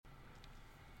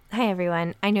Hi,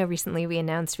 everyone. I know recently we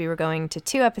announced we were going to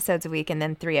 2 episodes a week and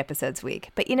then 3 episodes a week.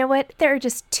 But you know what? There are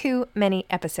just too many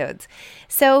episodes.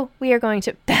 So we are going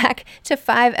back to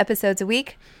 5 episodes a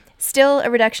week. Still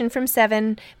a reduction from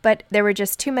 7, but there were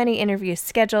just too many interviews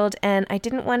scheduled, and I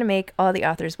didn't want to make all the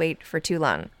authors wait for too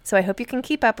long. So I hope you can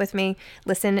keep up with me.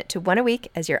 Listen to 1 a week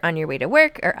as you're on your way to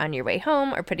work or on your way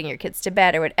home or putting your kids to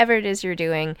bed or whatever it is you're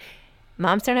doing.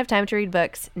 Moms Don't Have Time to Read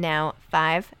Books, now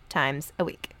 5 times a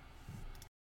week.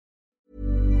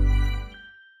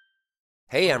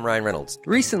 Hey, I'm Ryan Reynolds.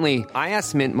 Recently, I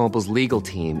asked Mint Mobile's legal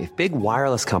team if big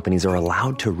wireless companies are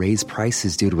allowed to raise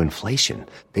prices due to inflation.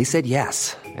 They said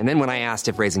yes. And then when I asked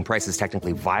if raising prices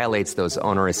technically violates those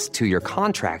onerous 2-year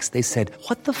contracts, they said,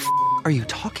 "What the f*** are you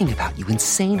talking about, you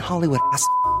insane Hollywood ass?"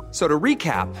 So to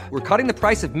recap, we're cutting the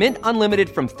price of Mint Unlimited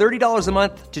from $30 a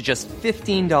month to just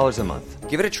 $15 a month.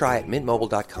 Give it a try at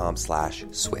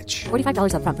mintmobile.com/switch.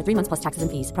 $45 up front for 3 months plus taxes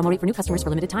and fees. Promo rate for new customers for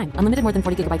limited time. Unlimited more than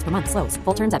 40 gigabytes per month. Slows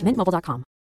full terms at mintmobile.com.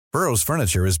 Burrow's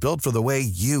furniture is built for the way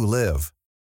you live.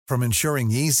 From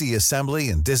ensuring easy assembly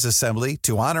and disassembly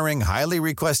to honoring highly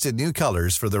requested new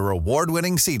colors for their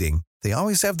award-winning seating, they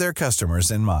always have their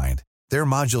customers in mind. Their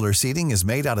modular seating is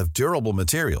made out of durable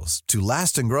materials to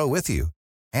last and grow with you.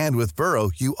 And with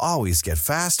Burrow, you always get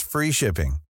fast, free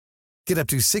shipping. Get up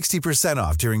to 60%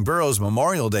 off during Burrow's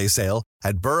Memorial Day sale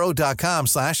at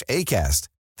burrow.com/ACAST.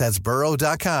 That's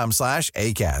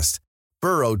burrow.com/ACAST.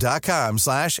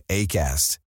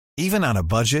 burrow.com/ACAST. Even on a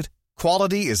budget,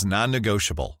 quality is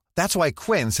non-negotiable. That's why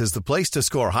Quince is the place to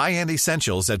score high-end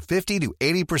essentials at 50 to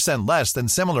 80% less than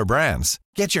similar brands.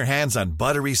 Get your hands on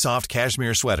buttery soft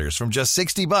cashmere sweaters from just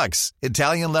 $60,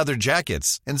 Italian leather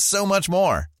jackets, and so much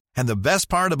more. And the best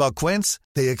part about Quince,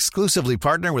 they exclusively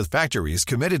partner with factories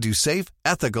committed to safe,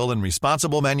 ethical, and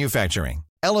responsible manufacturing.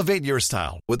 Elevate your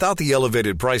style without the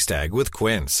elevated price tag with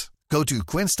Quince. Go to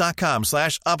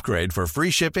quince.com/upgrade for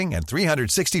free shipping and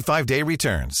 365-day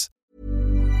returns.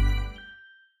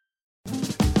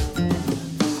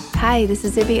 Hi, this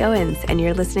is Zibby Owens, and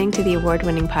you're listening to the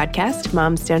award-winning podcast,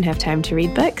 Moms Don't Have Time to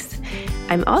Read Books.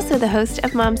 I'm also the host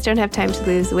of Moms Don't Have Time to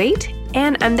Lose Weight,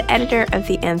 and I'm the editor of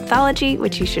the anthology,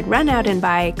 which you should run out and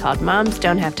buy, called Moms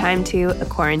Don't Have Time to, a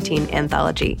quarantine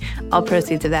anthology. All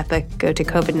proceeds of that book go to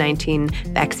COVID-19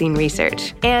 vaccine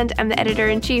research. And I'm the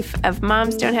editor-in-chief of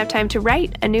Moms Don't Have Time to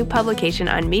Write, a new publication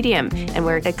on Medium, and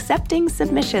we're accepting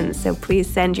submissions, so please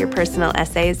send your personal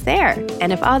essays there.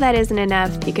 And if all that isn't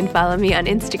enough, you can follow me on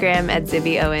Instagram at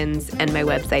Zibby Owens, and my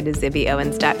website is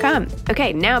zibbyowens.com.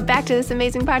 Okay, now back to this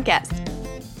amazing podcast.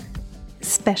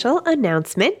 Special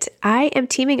announcement. I am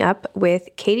teaming up with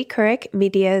Katie Couric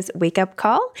Media's Wake Up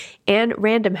Call and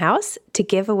Random House to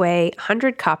give away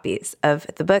 100 copies of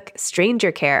the book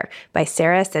Stranger Care by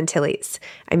Sarah Santilles.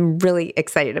 I'm really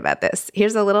excited about this.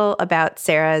 Here's a little about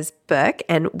Sarah's book,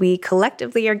 and we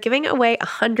collectively are giving away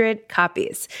 100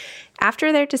 copies.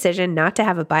 After their decision not to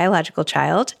have a biological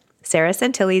child, Sarah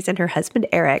Santilles and her husband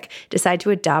Eric decide to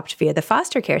adopt via the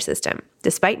foster care system.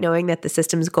 Despite knowing that the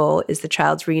system's goal is the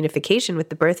child's reunification with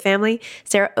the birth family,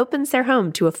 Sarah opens their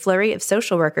home to a flurry of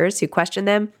social workers who question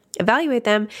them, evaluate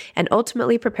them, and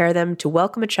ultimately prepare them to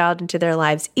welcome a child into their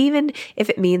lives, even if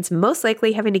it means most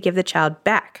likely having to give the child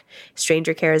back.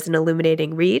 Stranger Care is an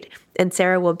illuminating read, and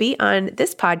Sarah will be on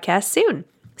this podcast soon.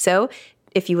 So,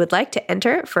 if you would like to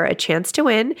enter for a chance to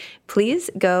win, please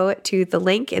go to the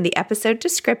link in the episode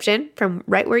description from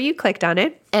right where you clicked on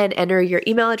it and enter your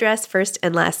email address, first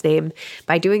and last name.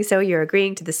 By doing so, you're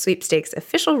agreeing to the sweepstakes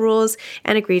official rules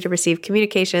and agree to receive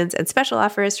communications and special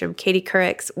offers from Katie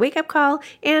Couric's Wake Up Call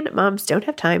and Moms Don't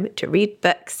Have Time to Read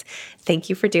Books. Thank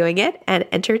you for doing it, and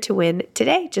enter to win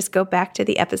today. Just go back to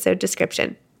the episode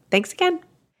description. Thanks again.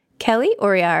 Kelly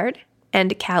Oriard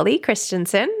and Callie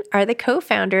Christensen are the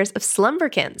co-founders of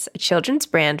SLUMBERKINS, a children's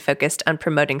brand focused on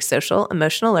promoting social,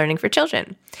 emotional learning for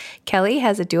children. Kelly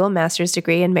has a dual master's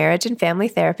degree in marriage and family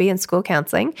therapy and school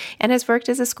counseling and has worked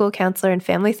as a school counselor and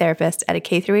family therapist at a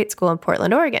K-8 school in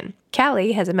Portland, Oregon.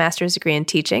 Callie has a master's degree in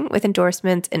teaching with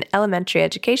endorsements in elementary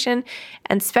education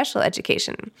and special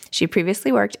education. She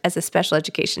previously worked as a special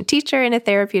education teacher in a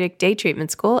therapeutic day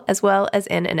treatment school, as well as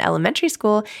in an elementary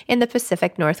school in the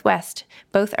Pacific Northwest.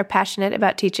 Both are passionate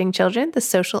about teaching children the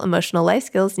social, emotional life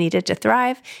skills needed to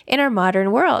thrive in our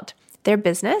modern world. Their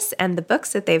business and the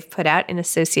books that they've put out in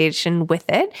association with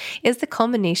it is the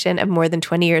culmination of more than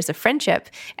 20 years of friendship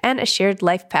and a shared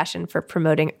life passion for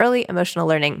promoting early emotional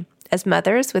learning. As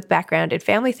mothers with background in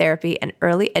family therapy and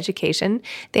early education,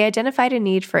 they identified a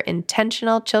need for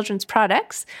intentional children's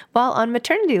products while on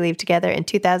maternity leave together in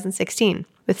 2016.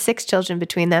 With 6 children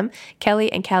between them,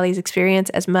 Callie and Callie's experience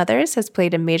as mothers has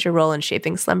played a major role in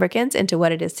shaping Slumberkins into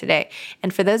what it is today.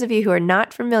 And for those of you who are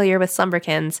not familiar with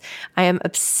Slumberkins, I am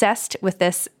obsessed with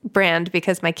this brand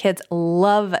because my kids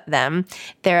love them.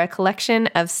 They're a collection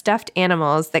of stuffed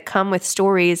animals that come with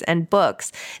stories and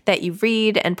books that you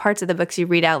read, and parts of the books you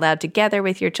read out loud together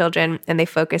with your children, and they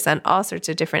focus on all sorts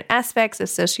of different aspects of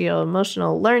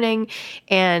socio-emotional learning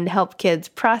and help kids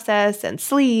process and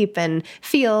sleep and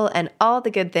feel and all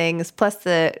the good things. Plus,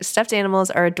 the stuffed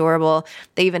animals are adorable.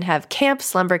 They even have Camp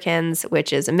Slumberkins,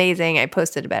 which is amazing. I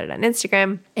posted about it on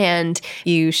Instagram, and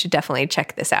you should definitely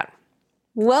check this out.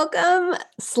 Welcome,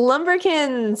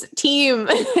 Slumberkins team.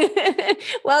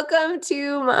 Welcome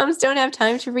to Moms Don't Have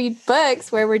Time to Read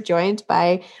Books, where we're joined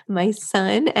by my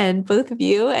son and both of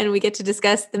you, and we get to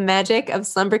discuss the magic of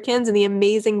Slumberkins and the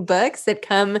amazing books that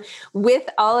come with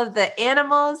all of the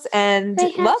animals. And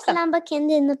they have welcome.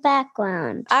 Slumberkins in the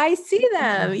background. I see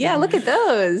them. Yeah, look at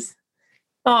those.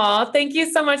 Aw, thank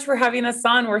you so much for having us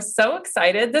on. We're so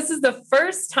excited. This is the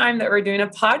first time that we're doing a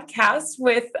podcast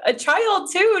with a child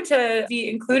too, to be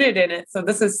included in it. So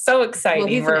this is so exciting.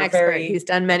 Well, he's an expert. He's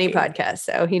done many podcasts,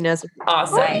 so he knows.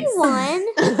 Awesome. Only one.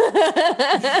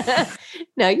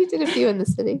 No, you did a few in the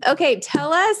city. Okay,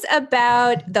 tell us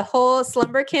about the whole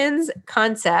Slumberkins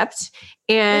concept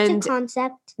and What's a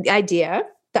concept?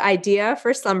 the idea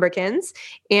for Slumberkins,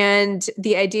 and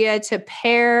the idea to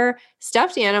pair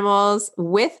stuffed animals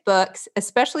with books,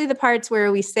 especially the parts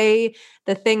where we say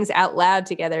the things out loud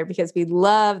together, because we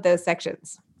love those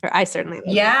sections. Or I certainly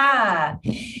love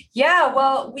Yeah.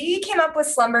 Well, we came up with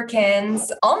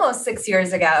Slumberkins almost 6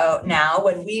 years ago now,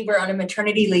 when we were on a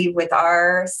maternity leave with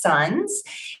our sons.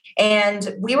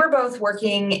 And we were both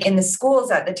working in the schools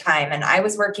at the time. And I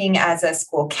was working as a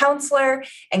school counselor,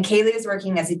 and Callie was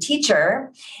working as a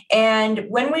teacher. And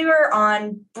when we were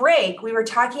on break, we were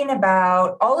talking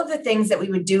about all of the things that we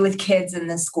would do with kids in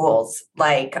the schools,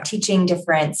 like teaching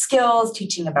different skills,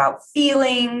 teaching about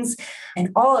feelings, and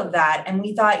all of that. And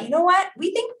we thought, you know what?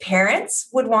 We think parents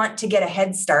would want to get a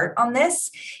head start on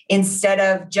this instead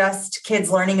of just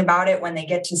kids learning about it when they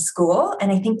get to school.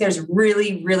 And I think there's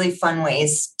really, really fun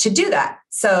ways to do that.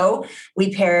 So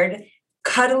we paired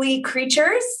cuddly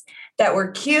creatures that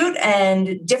were cute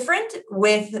and different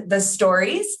with the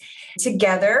stories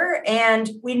together. And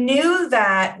we knew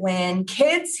that when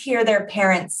kids hear their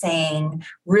parents saying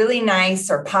really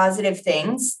nice or positive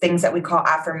things that we call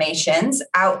affirmations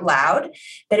out loud,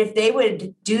 that if they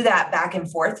would do that back and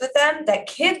forth with them, that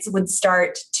kids would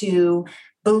start to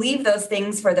believe those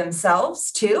things for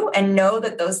themselves too, and know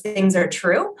that those things are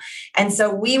true. And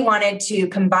so we wanted to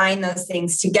combine those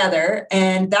things together.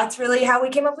 And that's really how we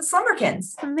came up with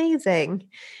Slumberkins. Amazing.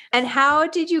 And how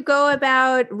did you go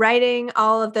about writing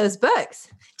all of those books?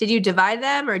 Did you divide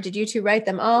them, or did you two write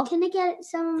them all? Can I get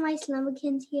some of my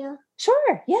Slumberkins here?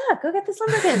 Sure. Yeah. Go get the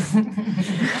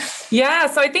Slumberkins. Yeah.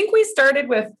 So I think we started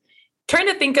with trying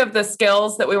to think of the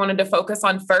skills that we wanted to focus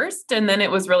on first. And then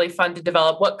it was really fun to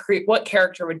develop what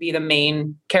character would be the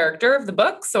main character of the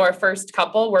book. So our first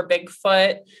couple were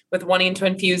Bigfoot, with wanting to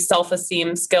infuse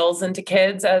self-esteem skills into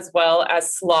kids, as well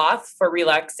as Sloth for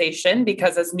relaxation,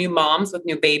 because as new moms with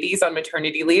new babies on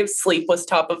maternity leave, sleep was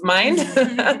top of mind.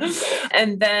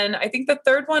 And then I think the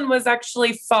third one was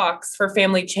actually Fox for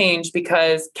family change,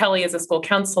 because Callie is a school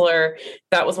counselor.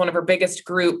 That was one of her biggest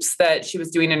groups that she was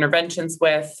doing interventions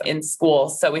with in school.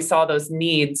 So we saw those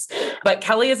needs. But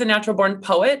Callie is a natural born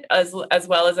poet as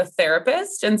well as a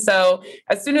therapist. And so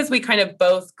as soon as we kind of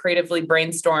both creatively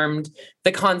brainstormed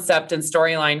the concept and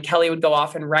storyline, Callie would go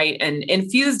off and write and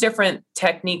infuse different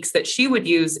techniques that she would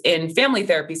use in family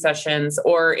therapy sessions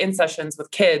or in sessions with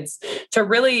kids to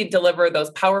really deliver those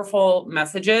powerful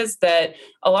messages that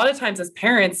a lot of times as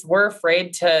parents, we're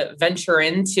afraid to venture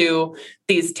into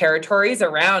these territories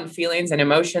around feelings and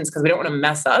emotions because we don't want to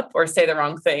mess up or say the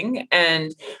wrong thing.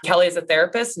 And Callie, as a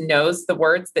therapist, knows the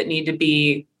words that need to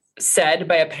be said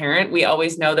by a parent. We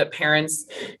always know that parents,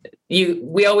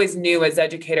 we always knew as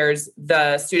educators,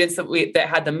 the students that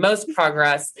had the most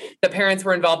progress, the parents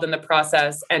were involved in the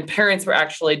process, and parents were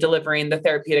actually delivering the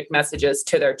therapeutic messages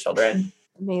to their children.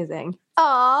 Amazing.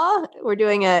 Aw, we're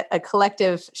doing a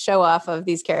collective show off of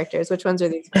these characters. Which ones are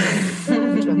these?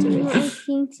 Which ones are these? I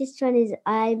think this one is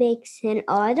Ibex and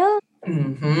Otter.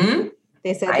 Mm-hmm.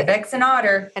 They said Ibex and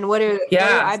Otter. And what do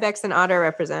Ibex and Otter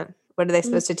represent? What are they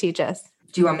supposed to teach us?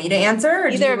 Do you want me to answer? Or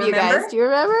Either of you guys. Do you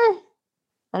remember?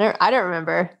 I don't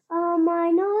remember. I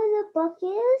know what the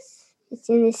book is. It's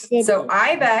in the city. So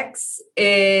Ibex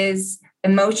is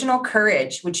emotional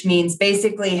courage, which means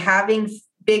basically having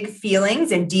big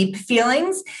feelings and deep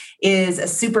feelings is a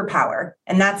superpower.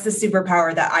 And that's the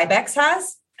superpower that Ibex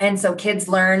has. And so kids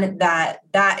learn that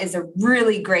that is a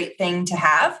really great thing to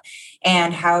have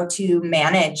and how to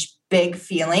manage big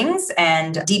feelings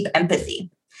and deep empathy.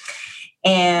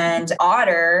 And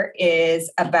Otter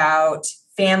is about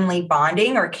family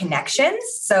bonding or connections.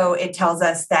 So it tells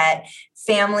us that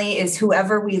family is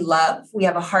whoever we love. We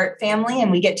have a heart family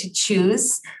and we get to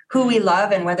choose who we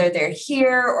love, and whether they're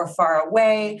here or far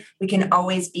away, we can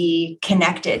always be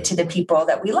connected to the people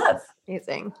that we love.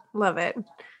 Amazing. Love it.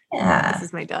 Yeah. This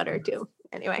is my daughter too.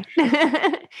 Anyway,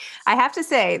 I have to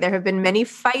say there have been many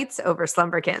fights over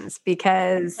Slumberkins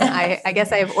because I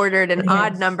guess I've ordered an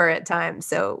odd number at times.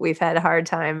 So we've had a hard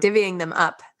time divvying them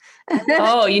up.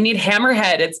 Oh, you need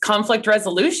Hammerhead. It's conflict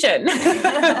resolution. We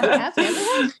have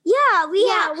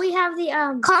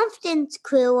the Confidence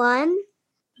Crew one.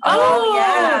 Oh,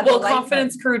 yeah. Well,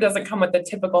 Confidence Crew doesn't come with the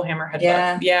typical Hammerhead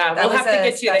book. Yeah. We'll have to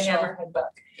get you the Hammerhead book.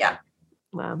 Yeah.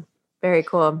 Wow. Very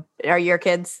cool. Are your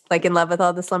kids like in love with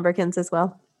all the Slumberkins as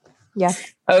well? Yeah.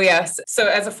 Oh, yes. So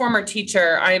as a former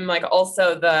teacher, I'm like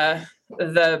also the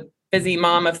busy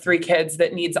mom of 3 kids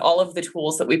that needs all of the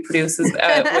tools that we produce with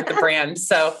the brand.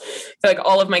 So I feel like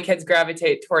all of my kids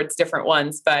gravitate towards different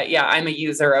ones. But yeah, I'm a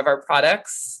user of our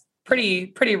products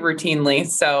pretty routinely.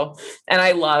 So, and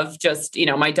I love just,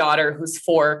 my daughter who's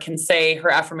 4 can say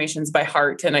her affirmations by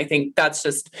heart. And I think that's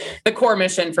just the core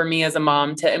mission for me as a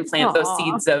mom, to implant those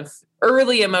seeds of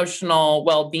early emotional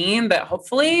well-being that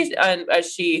hopefully,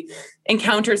 as she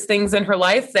encounters things in her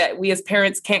life that we as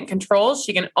parents can't control,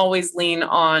 she can always lean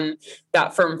on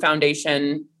that firm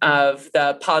foundation of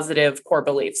the positive core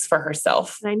beliefs for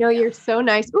herself. And I know you're so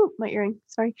nice. Ooh, my earring.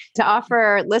 Sorry. To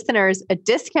offer listeners a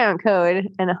discount code.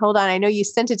 And hold on, I know you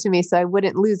sent it to me so I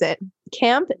wouldn't lose it.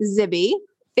 Camp Zibby.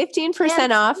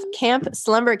 15% off Camp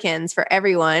Slumberkins for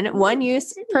everyone. One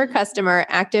use per customer,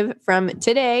 active from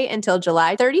today until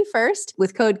July 31st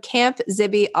with code Camp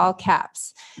Zibby, all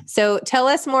caps. So tell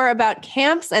us more about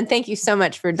camps, and thank you so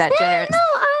much for that generous.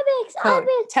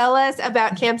 Tell us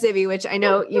about Camp Zibby, which I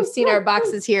know you've seen our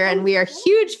boxes here and we are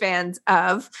huge fans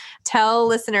of. Tell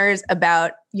listeners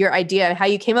about your idea, how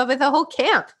you came up with the whole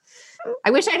camp.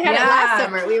 I wish I'd had it last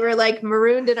summer. We were like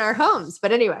marooned in our homes,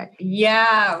 but anyway.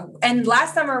 Yeah. And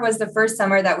last summer was the first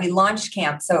summer that we launched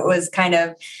camp. So it was kind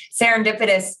of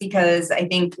serendipitous because I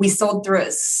think we sold through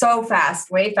it so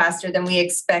fast, way faster than we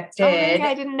expected. Oh my,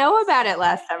 I didn't know about it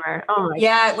last summer. Oh my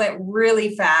Yeah, it went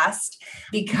really fast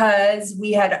because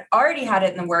we had already had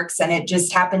it in the works, and it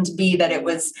just happened to be that it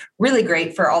was really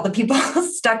great for all the people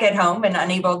stuck at home and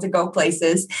unable to go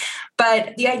places.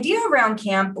 But the idea around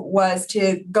camp was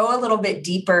to go a little bit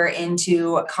deeper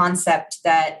into a concept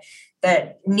that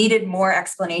needed more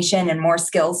explanation and more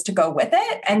skills to go with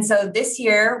it. And so this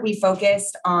year we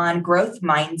focused on growth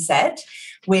mindset,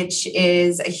 which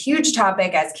is a huge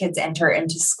topic as kids enter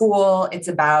into school. It's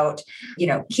about,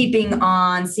 keeping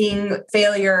on, seeing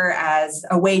failure as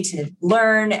a way to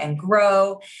learn and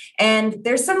grow. And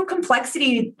there's some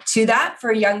complexity to that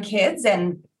for young kids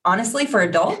and honestly for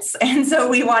adults. And so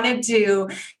we wanted to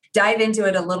dive into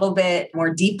it a little bit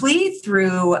more deeply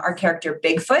through our character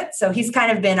Bigfoot. So he's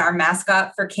kind of been our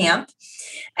mascot for camp.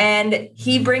 And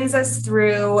he brings us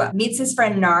through, meets his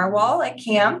friend Narwhal at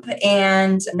camp.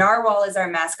 And Narwhal is our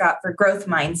mascot for growth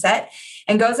mindset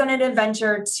and goes on an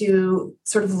adventure to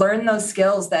sort of learn those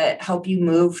skills that help you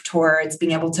move towards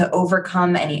being able to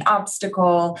overcome any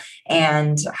obstacle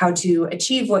and how to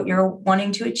achieve what you're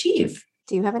wanting to achieve.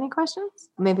 Do you have any questions?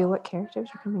 Maybe what characters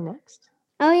are coming next?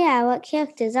 Oh yeah, what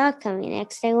characters are coming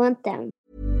next? I want them.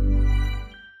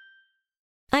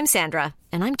 I'm Sandra,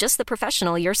 and I'm just the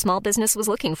professional your small business was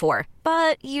looking for.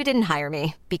 But you didn't hire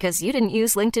me because you didn't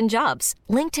use LinkedIn Jobs.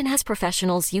 LinkedIn has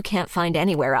professionals you can't find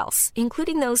anywhere else,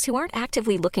 including those who aren't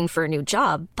actively looking for a new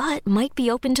job, but might be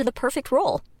open to the perfect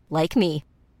role, like me.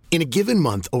 In a given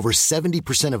month, over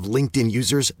 70% of LinkedIn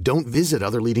users don't visit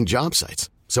other leading job sites.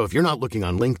 So if you're not looking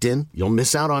on LinkedIn, you'll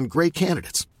miss out on great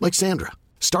candidates like Sandra.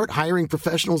 Start hiring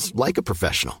professionals like a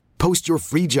professional. Post your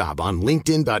free job on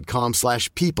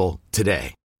linkedin.com/people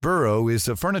today. Burrow is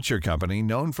a furniture company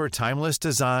known for timeless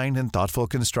design and thoughtful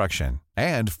construction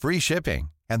and free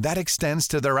shipping. And that extends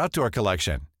to their outdoor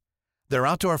collection. Their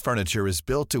outdoor furniture is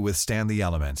built to withstand the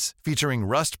elements, featuring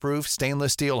rust-proof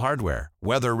stainless steel hardware,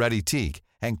 weather-ready teak,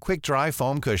 and quick-dry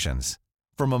foam cushions.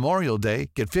 For Memorial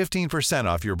Day, get 15%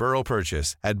 off your Burrow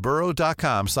purchase at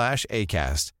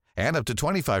burrow.com/ACAST and up to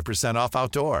 25% off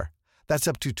outdoor. That's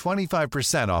up to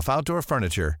 25% off outdoor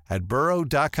furniture at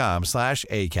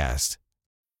burrow.com/ACAST.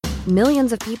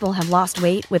 Millions of people have lost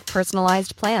weight with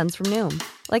personalized plans from Noom,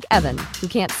 like Evan, who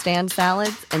can't stand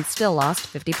salads and still lost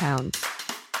 50 pounds.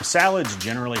 Salads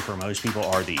generally for most people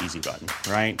are the easy button,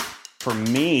 right? For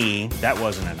me, that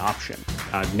wasn't an option.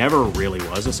 I never really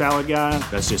was a salad guy.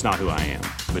 That's just not who I am.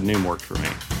 But Noom worked for me.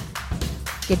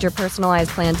 Get your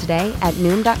personalized plan today at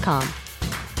Noom.com.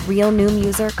 Real Noom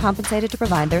user compensated to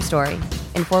provide their story.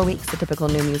 In 4 weeks, the typical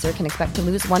Noom user can expect to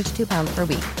lose 1 to 2 pounds per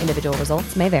week. Individual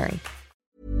results may vary.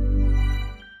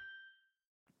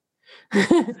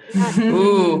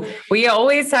 Ooh, we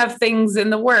always have things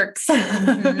in the works.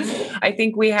 I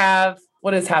think we have,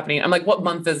 what is happening? I'm like, what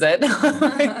month is it?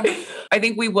 I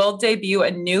think we will debut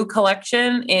a new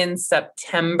collection in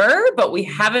September, but we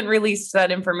haven't released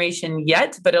that information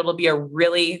yet, but it'll be a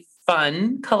really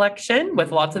fun collection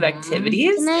with lots of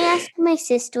activities. Can I ask my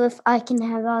sister if I can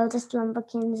have all the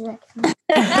Slumberkins?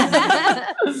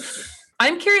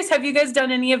 I'm curious, have you guys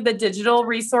done any of the digital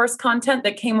resource content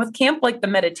that came with camp, like the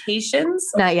meditations?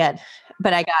 Not yet,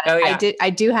 but I got it. Oh, yeah. I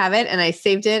do have it, and I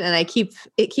saved it, and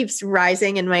it keeps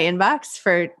rising in my inbox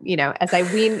for,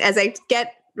 as I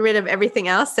get rid of everything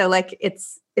else. So like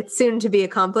it's soon to be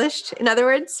accomplished, in other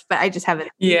words, but I just haven't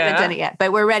done it yet,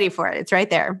 but we're ready for it. It's right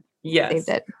there. Yes. Saved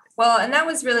it. Well, and that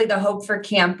was really the hope for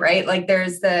camp, right? Like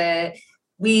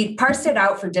we parsed it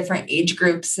out for different age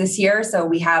groups this year. So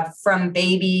we have from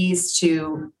babies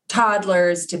to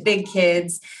toddlers to big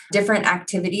kids, different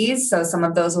activities. So some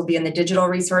of those will be in the digital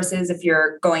resources if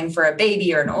you're going for a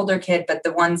baby or an older kid, but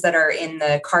the ones that are in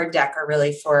the card deck are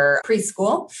really for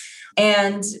preschool.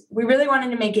 And we really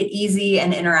wanted to make it easy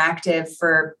and interactive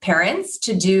for parents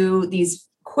to do these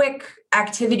quick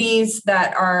activities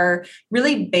that are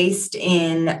really based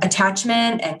in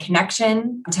attachment and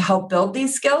connection to help build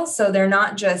these skills. So they're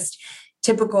not just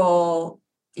typical,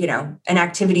 an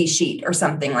activity sheet or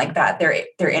something like that. They're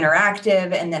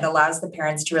interactive, and that allows the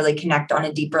parents to really connect on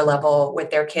a deeper level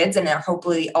with their kids. And they're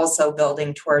hopefully also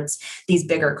building towards these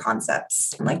bigger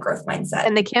concepts like growth mindset.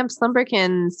 And the Camp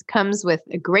Slumberkins comes with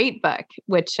a great book,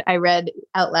 which I read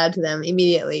out loud to them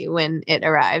immediately when it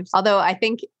arrived. Although I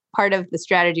think part of the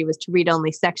strategy was to read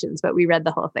only sections, but we read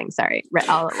the whole thing. Sorry, read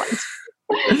all at once.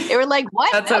 They were like,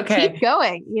 what? That's no, okay. Keep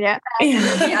going.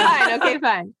 Fine. Okay,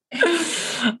 fine.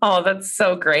 Oh, that's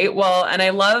so great. Well, and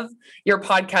I love your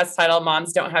podcast title,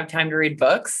 Moms Don't Have Time to Read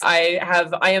Books. I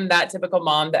am that typical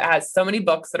mom that has so many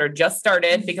books that are just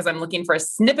started because I'm looking for a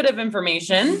snippet of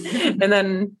information and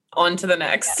then on to the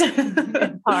next.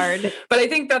 Hard. But I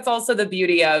think that's also the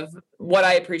beauty of what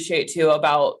I appreciate too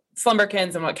about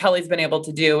Slumberkins and what Kelly's been able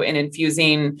to do in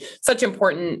infusing such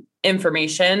important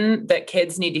information that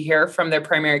kids need to hear from their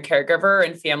primary caregiver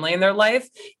and family in their life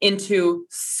into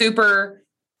super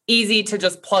easy to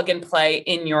just plug and play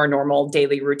in your normal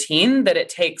daily routine, that it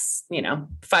takes,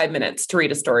 5 minutes to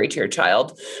read a story to your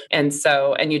child. And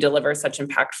you deliver such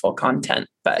impactful content.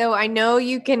 But so I know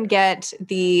you can get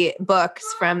the books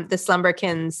from the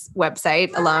Slumberkins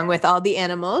website along with all the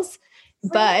animals.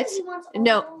 But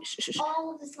no,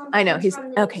 I know he's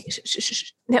okay.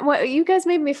 What you guys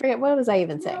made me forget. What was I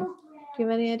even saying? Do you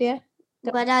have any idea?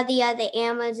 What are the other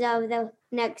animals of the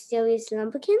next series,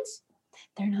 Slumberkins?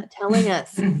 They're not telling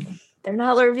us. They're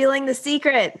not revealing the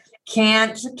secret.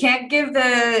 Can't give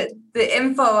the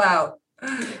info out.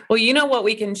 Well, what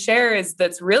we can share is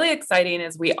that's really exciting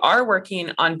is we are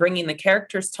working on bringing the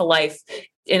characters to life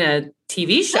in a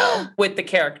TV show with the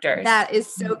characters. That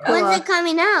is so cool. When's it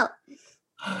coming out?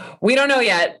 We don't know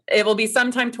yet. It will be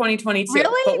sometime 2022,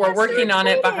 really? But we're That's working so on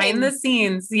it behind the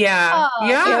scenes. Yeah. Oh,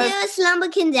 yeah. Is there a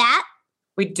Slumberkins app?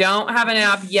 We don't have an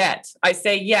app yet. I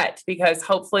say yet because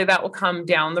hopefully that will come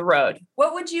down the road.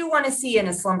 What would you want to see in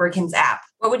a Slumberkins app?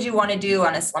 What would you want to do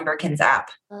on a Slumberkins app?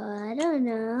 I don't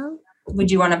know. Would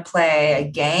you want to play a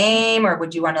game, or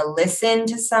would you want to listen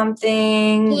to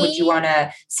something? Would you want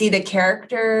to see the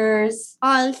characters?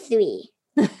 All three.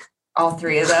 All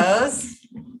three of those?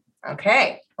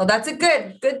 Okay. Well, that's a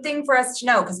good thing for us to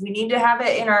know, because we need to have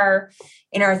it in our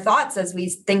thoughts as we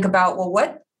think about, well,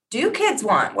 what do kids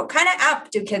want? What kind of app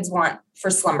do kids want for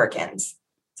Slumberkins?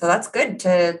 So that's good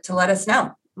to let us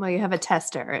know. Well, you have a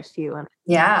tester if you want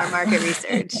more market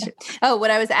research. Oh, what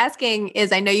I was asking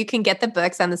is, I know you can get the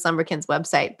books on the Slumberkins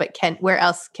website, but where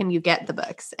else can you get the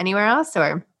books? Anywhere else,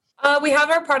 or? We have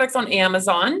our products on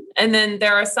Amazon, and then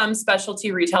there are some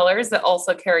specialty retailers that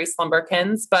also carry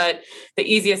Slumberkins, but the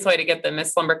easiest way to get them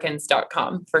is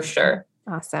slumberkins.com for sure.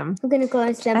 Awesome. I'm going to go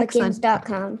on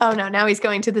slumberkins.com. Oh, no, now he's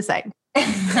going to the site.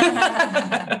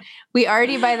 We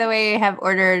already, by the way, have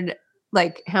ordered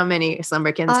how many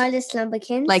Slumberkins? All the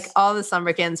Slumberkins. All the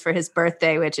Slumberkins for his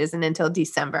birthday, which isn't until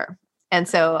December. And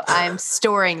so I'm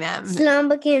storing them.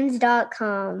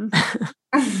 Slumberkins.com.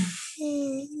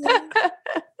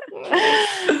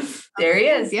 There he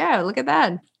is. Yeah, look at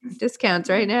that. Discounts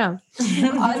right now.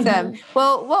 Awesome.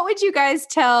 Well, what would you guys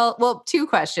tell? Well, two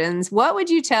questions. What would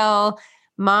you tell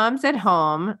moms at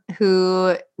home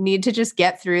who need to just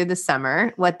get through the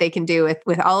summer, what they can do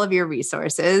with all of your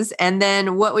resources? And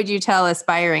then what would you tell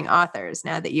aspiring authors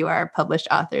now that you are published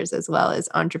authors as well as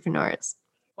entrepreneurs?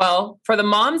 Well, for the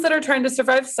moms that are trying to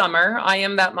survive summer, I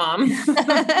am that mom.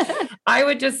 I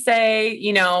would just say,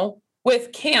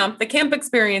 with camp, the camp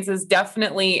experience is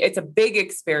definitely, it's a big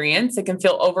experience. It can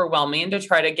feel overwhelming to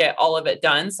try to get all of it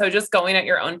done. So just going at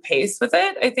your own pace with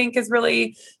it, I think is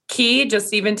really key.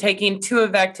 Just even taking 2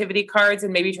 of the activity cards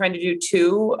and maybe trying to do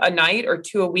 2 a night or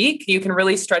 2 a week, you can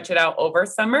really stretch it out over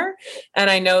summer. And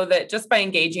I know that just by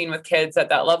engaging with kids at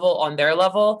that level, on their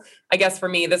level, I guess for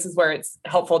me, this is where it's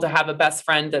helpful to have a best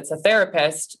friend that's a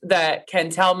therapist that can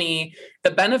tell me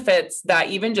the benefits that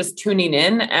even just tuning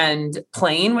in and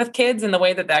playing with kids in the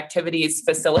way that the activities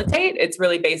facilitate. It's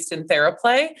really based in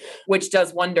TheraPlay, which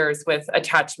does wonders with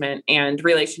attachment and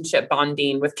relationship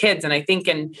bonding with kids. And I think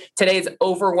in today's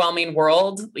overwhelming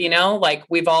world, like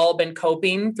we've all been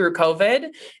coping through COVID.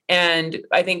 And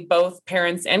I think both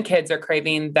parents and kids are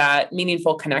craving that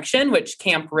meaningful connection, which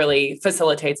camp really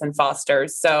facilitates and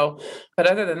fosters. So, but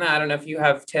other than that, I don't know if you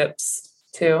have tips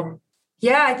too.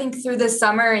 Yeah, I think through the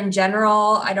summer in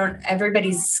general,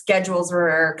 everybody's schedules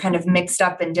were kind of mixed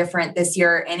up and different this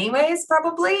year anyways,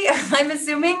 probably, I'm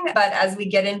assuming. But as we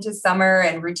get into summer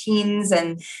and routines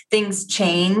and things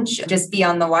change, just be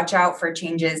on the watch out for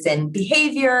changes in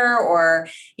behavior or,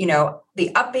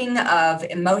 the upping of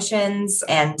emotions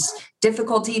and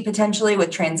difficulty potentially with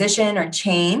transition or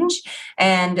change.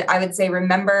 And I would say,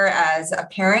 remember as a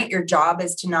parent, your job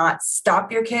is to not stop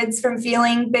your kids from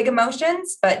feeling big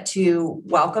emotions, but to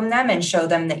welcome them and show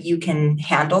them that you can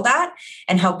handle that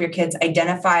and help your kids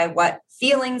identify what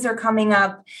feelings are coming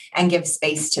up and give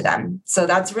space to them. So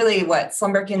that's really what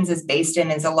Slumberkins is based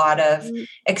in, is a lot of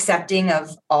accepting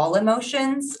of all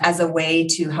emotions as a way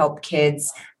to help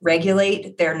kids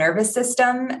regulate their nervous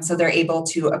system so they're able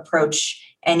to approach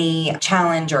any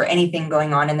challenge or anything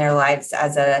going on in their lives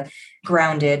as a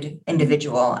grounded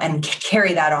individual and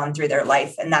carry that on through their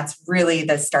life. And that's really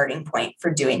the starting point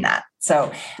for doing that.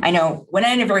 So I know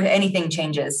whenever anything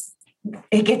changes,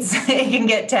 it can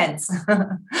get tense.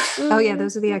 Oh yeah,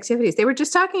 those are the activities. They were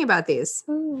just talking about these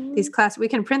class. We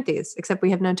can print these, except we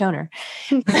have no toner.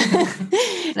 And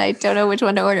I don't know which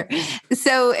one to order.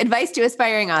 So advice to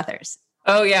aspiring authors.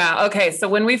 Oh yeah. Okay. So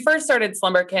when we first started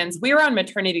Slumberkins, we were on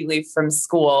maternity leave from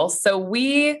school. So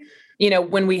we,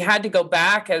 when we had to go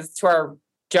back as to our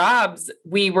jobs,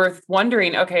 we were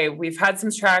wondering, okay, we've had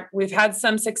some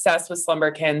success with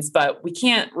Slumberkins, but we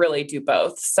can't really do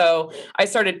both. So I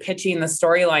started pitching the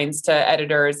storylines to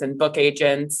editors and book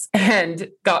agents and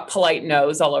got polite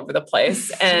no's all over the place.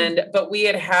 But we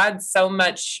had so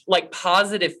much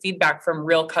positive feedback from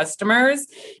real customers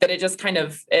that it just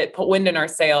it put wind in our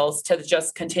sails to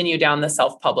just continue down the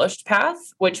self-published path,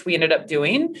 which we ended up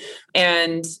doing.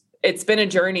 And it's been a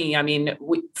journey. I mean,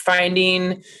 we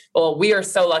are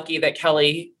so lucky that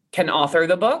Callie can author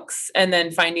the books, and then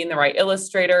finding the right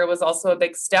illustrator was also a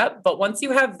big step. But once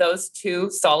you have those 2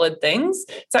 solid things,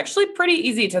 it's actually pretty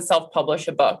easy to self-publish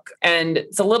a book. And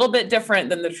it's a little bit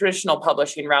different than the traditional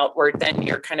publishing route, where then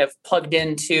you're kind of plugged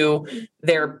into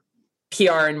their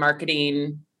PR and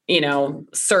marketing,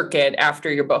 circuit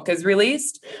after your book is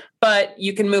released. But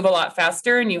you can move a lot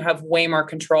faster and you have way more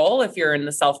control if you're in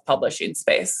the self-publishing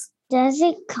space. Does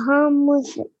it come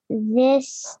with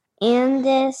this and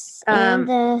this and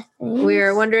the things? We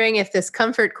are wondering if this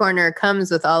comfort corner comes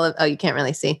with all of, you can't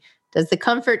really see. Does the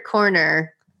comfort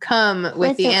corner come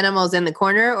with the animals in the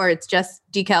corner, or it's just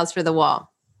decals for the wall?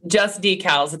 Just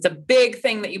decals. It's a big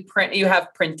thing that you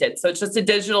have printed. So it's just a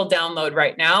digital download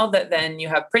right now that then you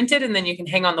have printed, and then you can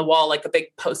hang on the wall like a big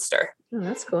poster. Oh,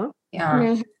 that's cool.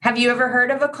 Yeah. Have you ever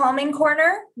heard of a calming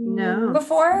corner? No.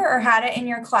 Before, or had it in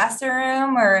your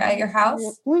classroom or at your house?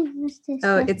 Who's this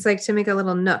Oh, guy? it's like to make a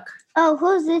little nook. Oh,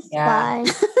 who's this guy?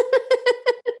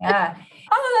 Yeah.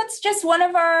 Oh, that's just one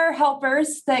of our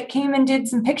helpers that came and did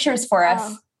some pictures for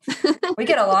us. We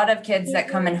get a lot of kids that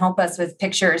come and help us with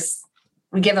pictures.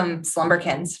 We give them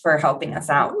Slumberkins for helping us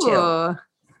out too.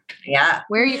 Yeah.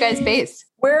 Where are you guys based?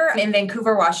 We're in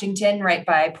Vancouver, Washington, right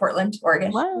by Portland,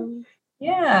 Oregon. Wow.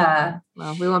 Yeah.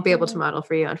 Well, we won't be able to model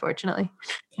for you, unfortunately.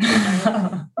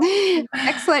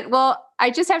 Excellent. Well, I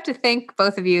just have to thank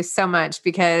both of you so much,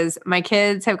 because my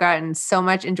kids have gotten so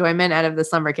much enjoyment out of the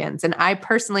Slumberkins, and I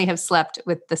personally have slept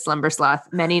with the Slumber Sloth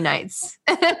many nights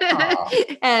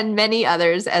and many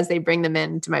others as they bring them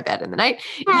into my bed in the night.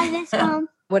 Have this, Mom.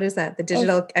 What is that? The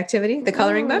digital activity? The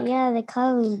coloring book? Yeah, the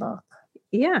coloring book.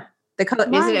 Yeah. The color,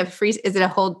 is it a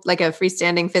whole, like a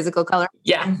freestanding physical color?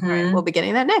 Yeah. Mm-hmm. All right, we'll be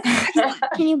getting that next.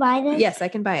 Can you buy this? Yes, I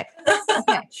can buy it.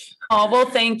 Okay. Oh, well,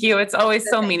 thank you. It's always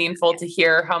so meaningful to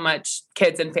hear how much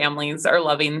kids and families are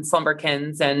loving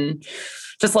Slumberkins and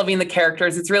just loving the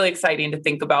characters. It's really exciting to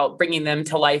think about bringing them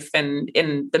to life in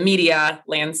the media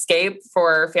landscape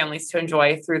for families to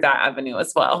enjoy through that avenue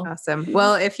as well. Awesome.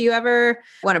 Well, if you ever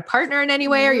want to partner in any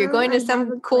way, or you're going to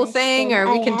some cool thing,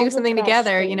 or we can do something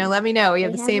together, let me know. We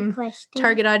have the same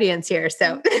target audience here.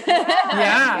 So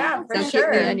yeah, for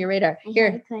sure. Keep me on your radar.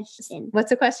 Here. What's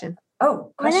the question?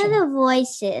 Oh, question. What are the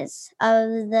voices of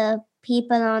the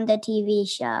people on the TV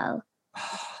show?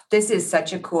 This is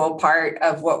such a cool part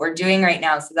of what we're doing right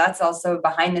now. So that's also a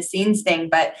behind the scenes thing,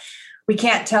 but we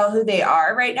can't tell who they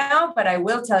are right now. But I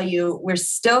will tell you, we're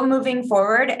still moving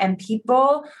forward, and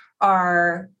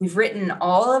we've written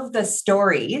all of the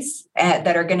stories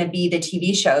that are going to be the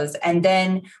TV shows. And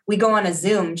then we go on a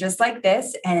Zoom just like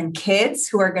this, and kids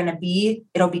who are going to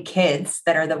it'll be kids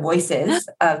that are the voices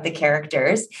of the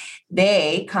characters.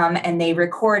 They come and they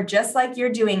record just like you're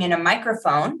doing in a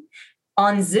microphone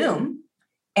on Zoom.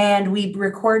 And we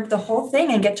record the whole thing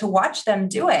and get to watch them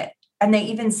do it. And they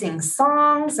even sing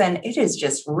songs, and it is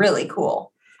just really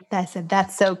cool.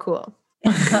 That's so cool.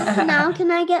 Now can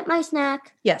I get my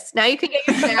snack? Yes, now you can get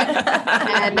your snack.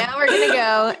 And now we're going to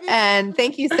go. And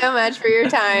thank you so much for your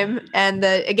time. And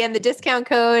the discount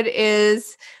code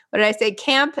is, what did I say?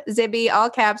 Camp Zibby, all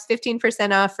caps,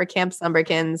 15% off for Camp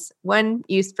Slumberkins. One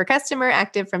use per customer,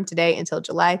 active from today until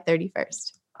July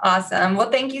 31st. Awesome.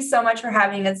 Well, thank you so much for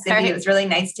having us, Zibby. Right. It was really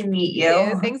nice to meet you.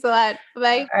 Yeah, thanks a lot.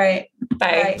 Bye-bye. All right.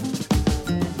 Bye.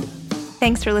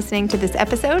 Thanks for listening to this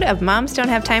episode of Moms Don't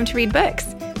Have Time to Read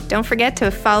Books. Don't forget to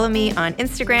follow me on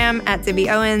Instagram at Zibby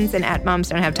Owens and at Moms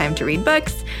Don't Have Time to Read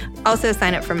Books. Also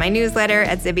sign up for my newsletter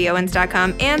at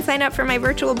zibbyowens.com and sign up for my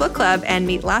virtual book club and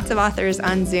meet lots of authors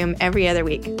on Zoom every other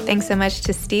week. Thanks so much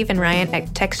to Steve and Ryan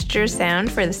at Texture Sound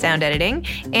for the sound editing.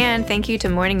 And thank you to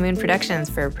Morning Moon Productions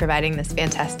for providing this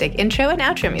fantastic intro and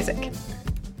outro music.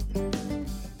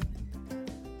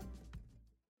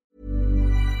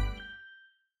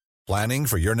 Planning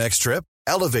for your next trip?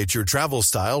 Elevate your travel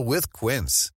style with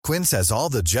Quince. Quince has all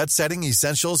the jet-setting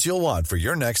essentials you'll want for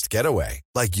your next getaway,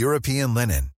 like European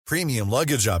linen, premium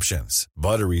luggage options,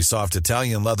 buttery soft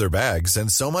Italian leather bags,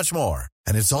 and so much more.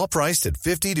 And it's all priced at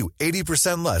 50 to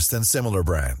 80% less than similar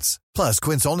brands. Plus,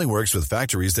 Quince only works with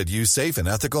factories that use safe and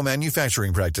ethical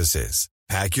manufacturing practices.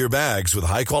 Pack your bags with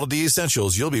high-quality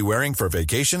essentials you'll be wearing for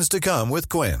vacations to come with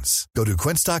Quince. Go to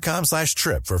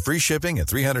quince.com/trip for free shipping and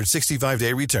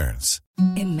 365-day returns.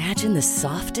 Imagine the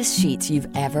softest sheets you've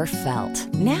ever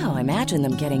felt. Now imagine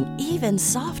them getting even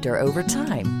softer over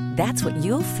time. That's what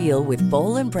you'll feel with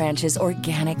Boll & Branch's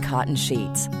organic cotton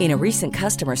sheets. In a recent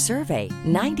customer survey,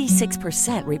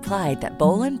 96% replied that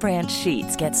Boll & Branch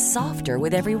sheets get softer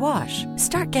with every wash.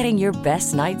 Start getting your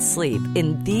best night's sleep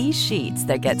in these sheets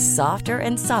that get softer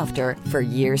and softer for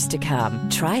years to come.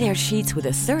 Try their sheets with a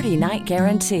 30-night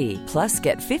guarantee. Plus,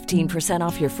 get 15%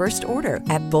 off your first order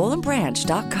at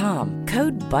bollandbranch.com.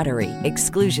 Code BUTTERY.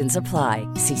 Exclusions apply.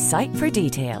 See site for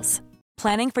details.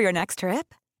 Planning for your next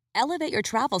trip? Elevate your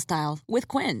travel style with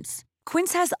Quince.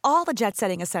 Quince has all the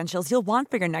jet-setting essentials you'll want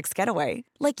for your next getaway,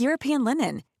 like European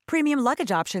linen, premium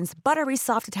luggage options, buttery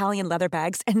soft Italian leather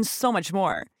bags, and so much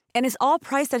more. And is all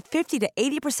priced at 50 to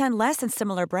 80% less than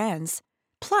similar brands.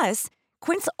 Plus,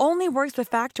 Quince only works with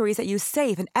factories that use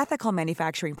safe and ethical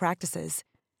manufacturing practices.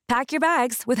 Pack your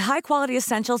bags with high-quality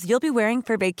essentials you'll be wearing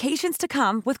for vacations to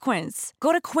come with Quince.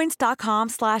 Go to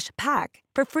quince.com/pack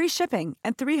for free shipping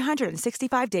and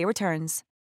 365-day returns.